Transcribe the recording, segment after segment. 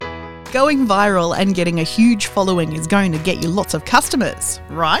Going viral and getting a huge following is going to get you lots of customers,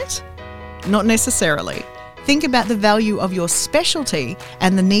 right? Not necessarily. Think about the value of your specialty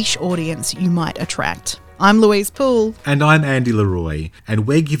and the niche audience you might attract. I'm Louise Poole. And I'm Andy Leroy, and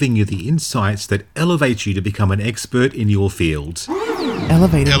we're giving you the insights that elevate you to become an expert in your field.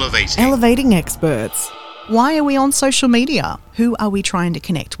 Elevating experts. Why are we on social media? Who are we trying to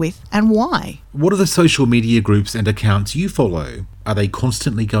connect with and why? What are the social media groups and accounts you follow? Are they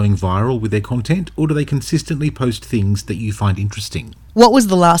constantly going viral with their content, or do they consistently post things that you find interesting? What was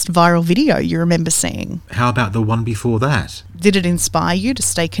the last viral video you remember seeing? How about the one before that? Did it inspire you to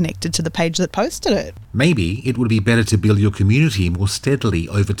stay connected to the page that posted it? Maybe it would be better to build your community more steadily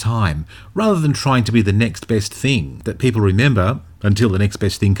over time, rather than trying to be the next best thing that people remember until the next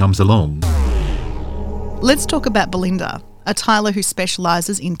best thing comes along. Let's talk about Belinda, a tiler who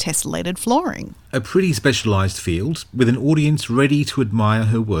specialises in tessellated flooring. A pretty specialised field, with an audience ready to admire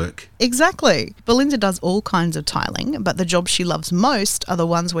her work. Exactly. Belinda does all kinds of tiling, but the jobs she loves most are the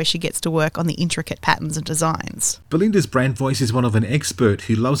ones where she gets to work on the intricate patterns and designs. Belinda's brand voice is one of an expert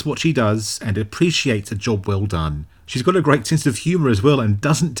who loves what she does and appreciates a job well done. She's got a great sense of humour as well and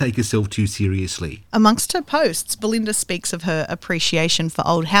doesn't take herself too seriously. Amongst her posts, Belinda speaks of her appreciation for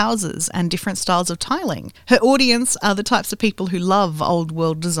old houses and different styles of tiling. Her audience are the types of people who love old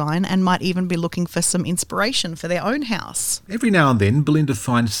world design and might even be looking for some inspiration for their own house. Every now and then, Belinda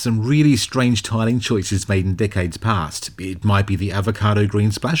finds some really strange tiling choices made in decades past. It might be the avocado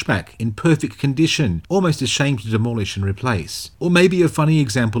green splashback in perfect condition, almost a shame to demolish and replace. Or maybe a funny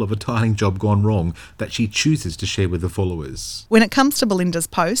example of a tiling job gone wrong that she chooses to share with the followers. When it comes to Belinda's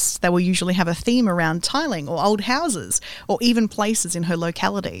posts, they will usually have a theme around tiling or old houses or even places in her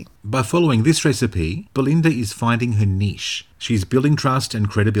locality. By following this recipe, Belinda is finding her niche. She's building trust and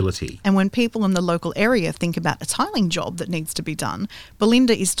credibility. And when people in the local area think about a tiling job that needs to be done,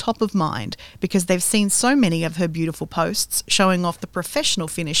 Belinda is top of mind because they've seen so many of her beautiful posts showing off the professional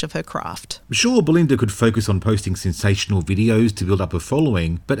finish of her craft. Sure, Belinda could focus on posting sensational videos to build up a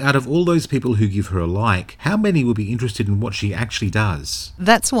following, but out of all those people who give her a like, how many will be interested in what she actually does?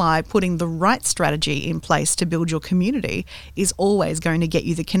 That's why putting the right strategy in place to build your community is always going to get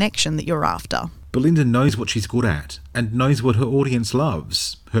you the connection that you're after. Belinda knows what she's good at and knows what her audience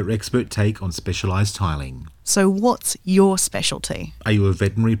loves, her expert take on specialised tiling. So what's your specialty? Are you a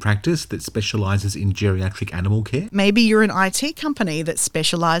veterinary practice that specialises in geriatric animal care? Maybe you're an IT company that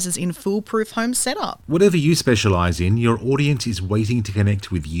specialises in foolproof home setup. Whatever you specialise in, your audience is waiting to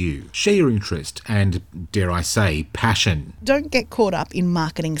connect with you. Share your interest and, dare I say, passion. Don't get caught up in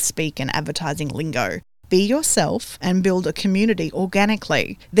marketing speak and advertising lingo. Be yourself and build a community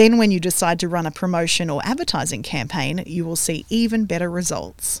organically. Then when you decide to run a promotion or advertising campaign, you will see even better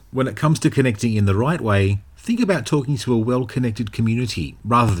results. When it comes to connecting in the right way, think about talking to a well-connected community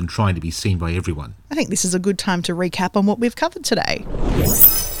rather than trying to be seen by everyone. I think this is a good time to recap on what we've covered today.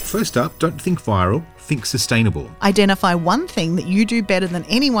 First up, don't think viral, think sustainable. Identify one thing that you do better than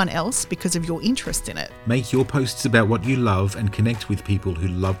anyone else because of your interest in it. Make your posts about what you love and connect with people who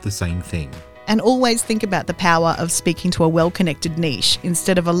love the same thing. And always think about the power of speaking to a well-connected niche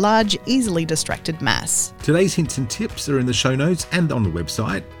instead of a large, easily distracted mass. Today's hints and tips are in the show notes and on the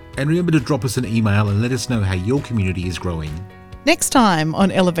website. And remember to drop us an email and let us know how your community is growing. Next time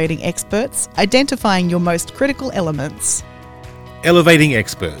on Elevating Experts, identifying your most critical elements. Elevating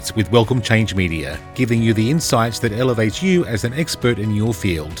Experts with Welcome Change Media, giving you the insights that elevate you as an expert in your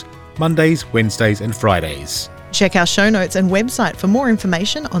field. Mondays, Wednesdays and Fridays. Check our show notes and website for more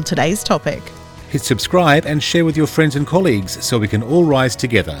information on today's topic. Hit subscribe and share with your friends and colleagues so we can all rise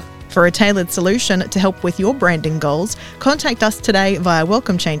together. For a tailored solution to help with your branding goals, contact us today via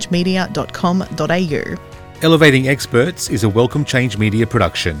welcomechangemedia.com.au. Elevating Experts is a Welcome Change Media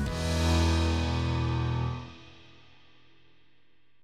production.